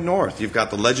even coming north. You've got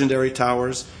the legendary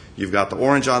towers, you've got the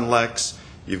Orange on Lex.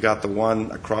 You've got the one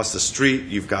across the street.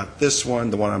 You've got this one,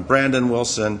 the one on Brandon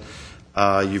Wilson.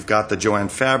 You've got the Joanne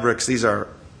Fabrics. These are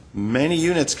many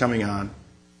units coming on.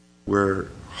 We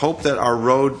hope that our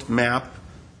road map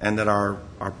and that our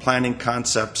planning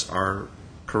concepts are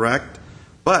correct.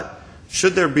 But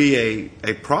should there be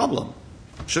a problem,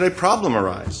 should a problem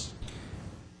arise,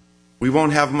 we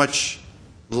won't have much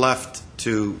left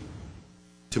to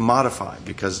modify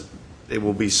because it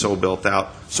will be so built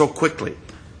out so quickly.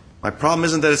 My problem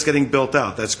isn't that it's getting built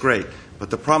out. That's great. But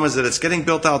the problem is that it's getting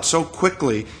built out so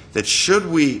quickly that should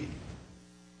we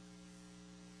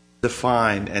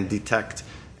define and detect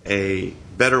a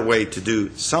better way to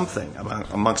do something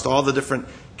amongst all the different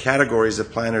categories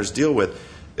that planners deal with,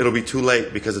 it'll be too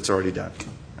late because it's already done.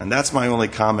 And that's my only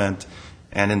comment.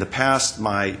 And in the past,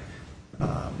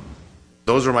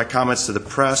 those were my comments to the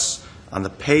press on the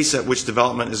pace at which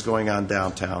development is going on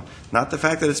downtown. Not the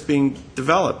fact that it's being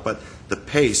developed, but the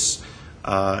pace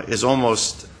is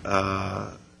almost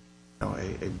a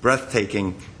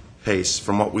breathtaking pace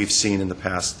from what we've seen in the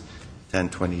past 10,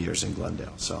 20 years in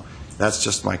Glendale. So that's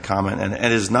just my comment. And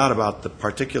it is not about the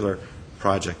particular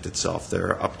project itself.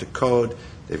 They're up to code.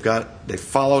 They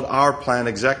followed our plan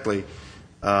exactly.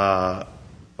 But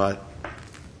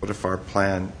what if our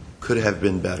plan could have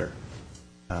been better?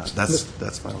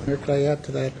 That's my only. Could I add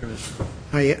to that?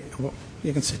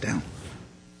 You can sit down.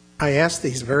 I asked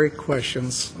these very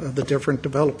questions of the different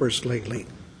developers lately.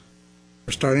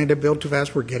 We're starting to build too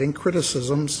fast. We're getting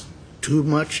criticisms, too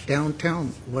much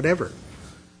downtown, whatever.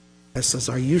 I says,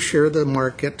 are you sure the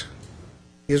market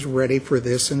is ready for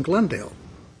this in Glendale?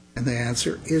 And the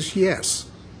answer is yes.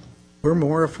 We're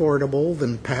more affordable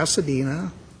than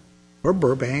Pasadena or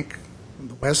Burbank on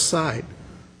the west side.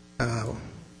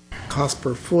 Cost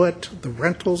per foot, the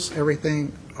rentals,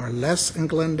 everything are less in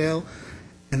Glendale,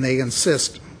 and they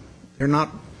insist they're not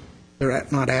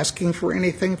asking for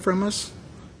anything from us.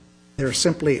 They're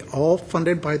simply all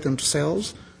funded by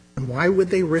themselves. And why would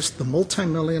they risk the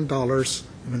multi-million dollars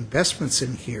of investments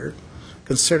in here,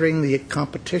 considering the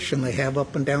competition they have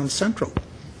up and down Central?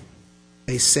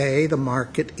 They say the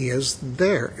market is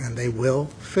there, and they will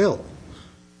fill.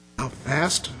 How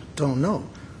fast? Don't know.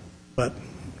 But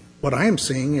what I am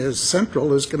seeing is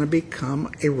Central is going to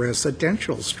become a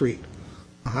residential street,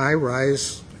 a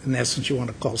high-rise, in essence you want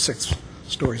to call 6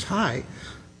 stories high,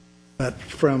 but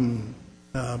from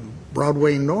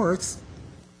Broadway north,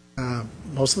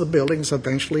 most of the buildings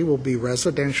eventually will be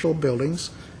residential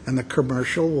buildings, and the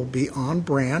commercial will be on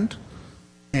brand,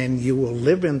 and you will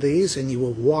live in these, and you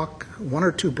will walk 1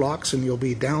 or 2 blocks, and you'll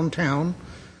be downtown,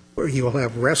 where you will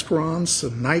have restaurants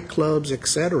and nightclubs,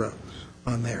 etc.,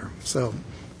 on there. So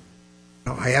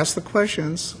I asked the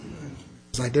questions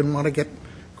because I didn't want to get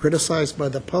criticized by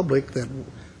the public that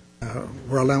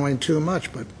we're allowing too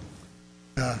much, but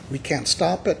we can't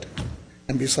stop it.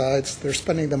 And besides, they're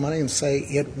spending the money and say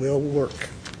it will work.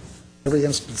 Every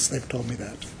instance, they've told me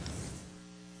that.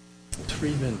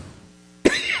 Friedman.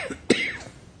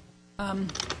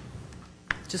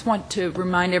 Just want to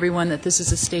remind everyone that this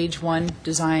is a Stage 1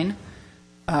 design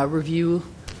review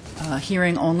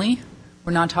hearing only.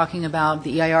 We're not talking about,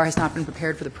 the EIR has not been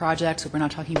prepared for the project, so we're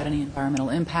not talking about any environmental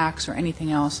impacts or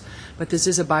anything else. But this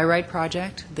is a by right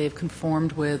project. They've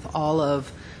conformed with all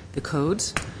of the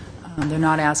codes. They're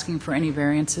not asking for any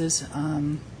variances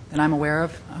that I'm aware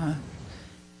of.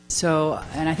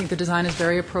 And I think the design is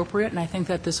very appropriate, and I think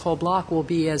that this whole block will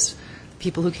be, as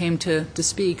people who came to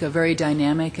speak, a very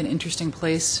dynamic and interesting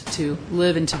place to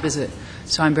live and to visit.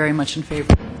 So I'm very much in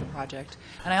favor of the project.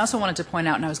 And I also wanted to point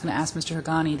out, and I was going to ask Mr.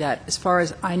 Hagani, that as far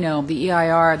as I know, the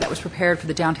EIR that was prepared for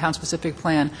the downtown specific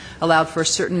plan allowed for a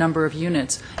certain number of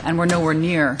units, and we're nowhere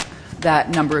near that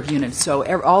number of units. So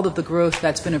all of the growth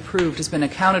that's been approved has been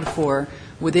accounted for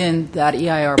within that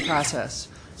EIR process.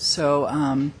 So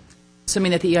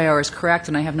assuming that the EIR is correct,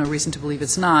 and I have no reason to believe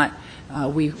it's not,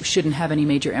 we shouldn't have any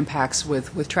major impacts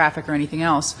with traffic or anything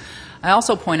else. I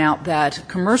also point out that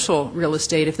commercial real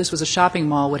estate, if this was a shopping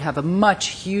mall, would have a much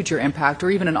huger impact, or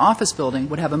even an office building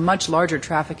would have a much larger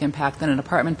traffic impact than an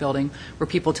apartment building, where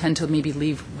people tend to maybe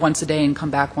leave once a day and come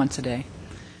back once a day.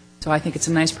 So I think it's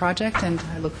a nice project, and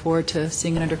I look forward to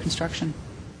seeing it under construction.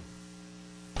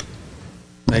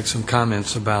 Make some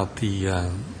comments about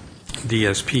the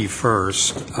DSP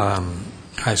first.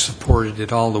 I supported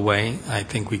it all the way. I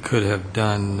think we could have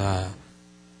done a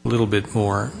little bit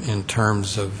more in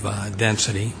terms of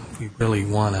density. We really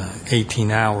want an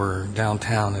 18-hour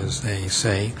downtown, as they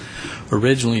say.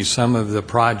 Originally, some of the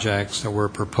projects that were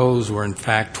proposed were, in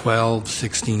fact, 12,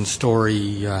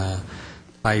 16-story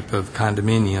type of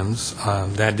condominiums.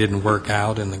 That didn't work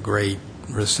out in the Great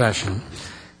Recession.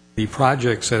 The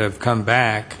projects that have come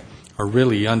back are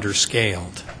really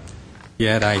underscaled.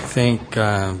 Yet I think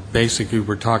basically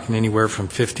we're talking anywhere from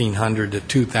 1,500 to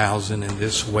 2,000 in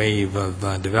this wave of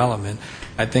development.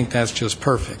 I think that's just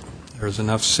perfect. There's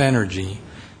enough synergy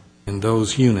in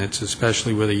those units,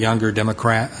 especially with a younger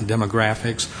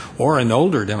demographics or an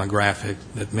older demographic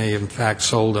that may have in fact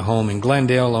sold a home in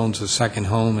Glendale, owns a second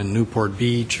home in Newport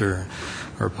Beach or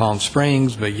Palm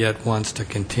Springs, but yet wants to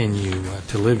continue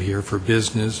to live here for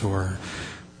business or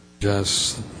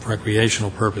just recreational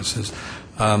purposes.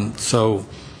 So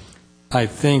I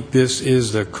think this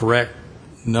is the correct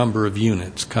number of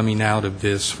units coming out of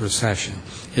this recession.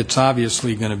 It's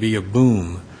obviously going to be a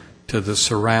boom to the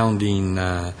surrounding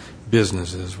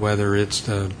businesses, whether it's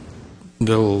the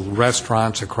little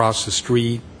restaurants across the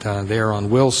street there on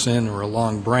Wilson or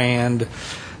along Brand,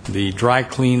 the dry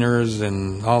cleaners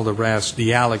and all the rest,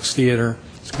 the Alex Theater.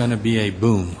 It's going to be a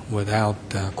boom without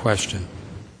question.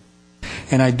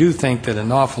 And I do think that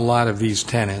an awful lot of these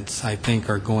tenants, I think,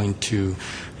 are going to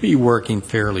be working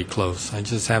fairly close. I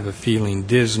just have a feeling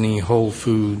Disney, Whole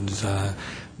Foods,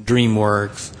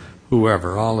 DreamWorks,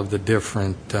 whoever, all of the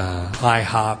different,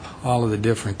 IHOP, all of the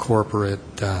different corporate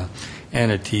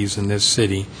entities in this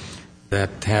city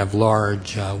that have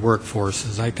large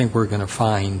workforces. I think we're going to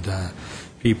find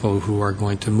people who are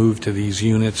going to move to these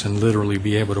units and literally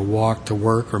be able to walk to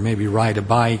work or maybe ride a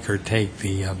bike or take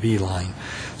the B-line.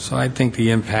 So I think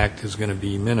the impact is going to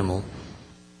be minimal.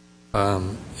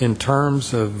 In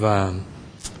terms of the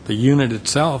unit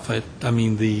itself,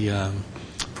 the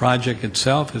project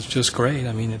itself is just great.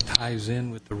 I mean, it ties in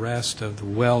with the rest of the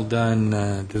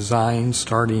well-done design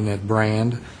starting at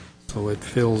Brand, so it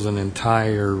fills an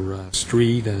entire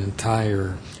street, an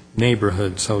entire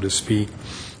neighborhood, so to speak.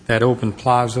 That open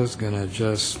plaza is going to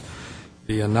just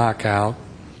be a knockout.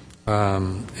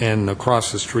 And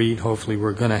across the street, hopefully,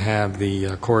 we're going to have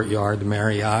the Courtyard, the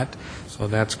Marriott. So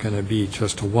that's going to be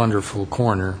just a wonderful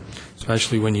corner,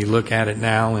 especially when you look at it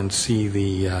now and see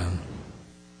the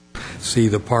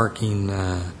parking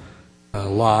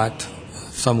lot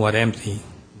somewhat empty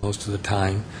most of the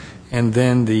time. And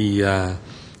then the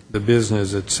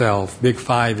business itself. Big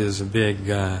Five is a big,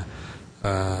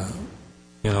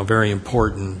 very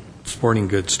important sporting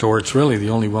goods store. It's really the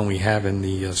only one we have in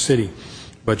the city.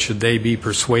 But should they be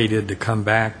persuaded to come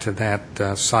back to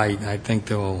that site, I think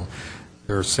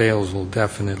their sales will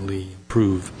definitely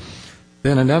improve.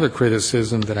 Then another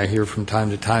criticism that I hear from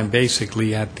time to time,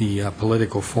 basically at the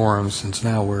political forums, since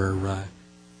now we're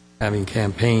having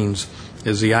campaigns,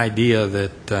 is the idea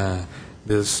that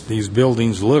these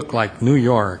buildings look like New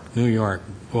York. New York.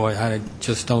 Boy, I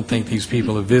just don't think these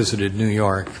people have visited New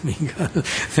York.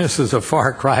 This is a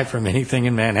far cry from anything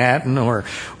in Manhattan or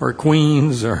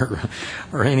Queens or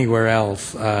anywhere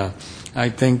else. I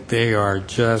think they are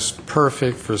just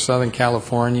perfect for Southern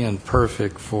California and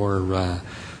perfect for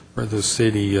the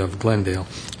city of Glendale.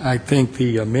 I think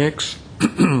the mix,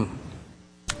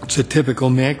 it's a typical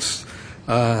mix.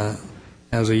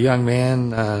 As a young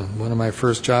man, one of my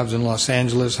first jobs in Los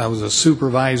Angeles, I was a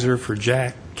supervisor for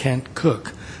Jack Kent Cooke,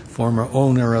 former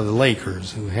owner of the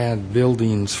Lakers, who had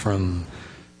buildings from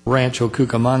Rancho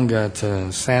Cucamonga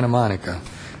to Santa Monica.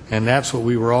 And that's what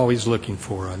we were always looking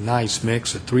for, a nice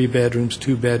mix of 3 bedrooms,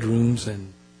 2 bedrooms,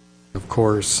 and, of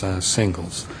course,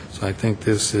 singles. So I think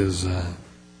this is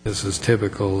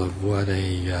typical of what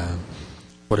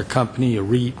a company, a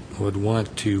REIT, would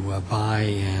want to buy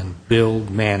and build,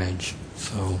 manage.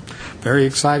 So very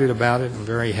excited about it and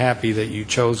very happy that you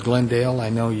chose Glendale. I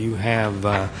know you have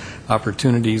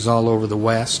opportunities all over the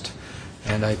West,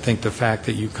 and I think the fact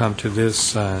that you come to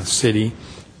this city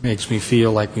makes me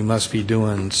feel like we must be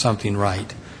doing something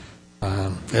right.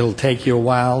 It'll take you a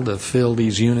while to fill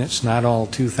these units. Not all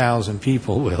 2,000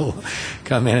 people will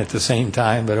come in at the same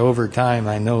time, but over time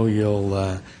I know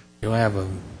you'll have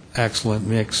an excellent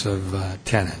mix of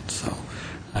tenants. So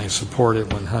I support it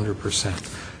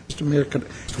 100%. Mr. Mayor, could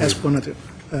I ask one other?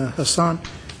 Hassan,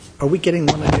 are we getting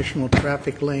one additional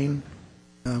traffic lane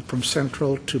from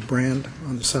Central to Brand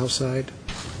on the south side?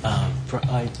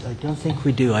 I don't think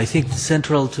we do. I think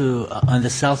Central to, on the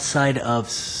south side of,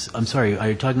 I'm sorry, are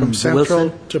you talking from Wilson?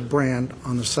 Central to Brand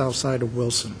on the south side of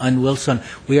Wilson. On Wilson.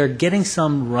 We are getting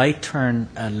some right turn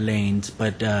lanes,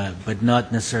 but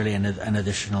not necessarily an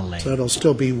additional lane. So it'll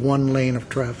still be one lane of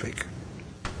traffic.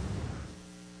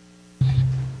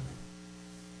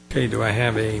 Okay, do I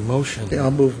have a motion? Yeah,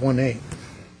 I'll move 1A.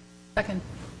 Second.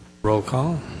 Roll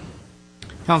call.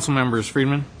 Council members: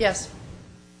 Friedman, Yes.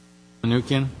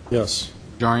 Menuchyan, Yes.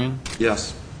 Najarian,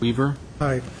 Yes. Weaver,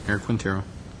 Aye. Mayor Quintero.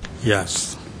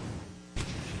 Yes.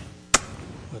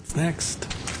 What's next?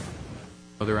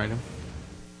 Other item?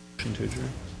 Motion to adjourn.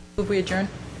 Move we adjourn?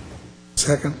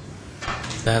 Second.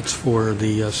 That's for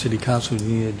the city council. We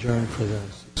need to adjourn for the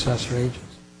successor agents.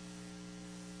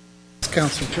 It's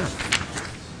Council Chair.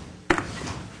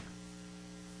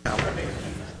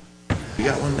 We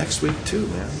got one next week, too,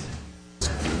 man.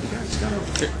 You guys got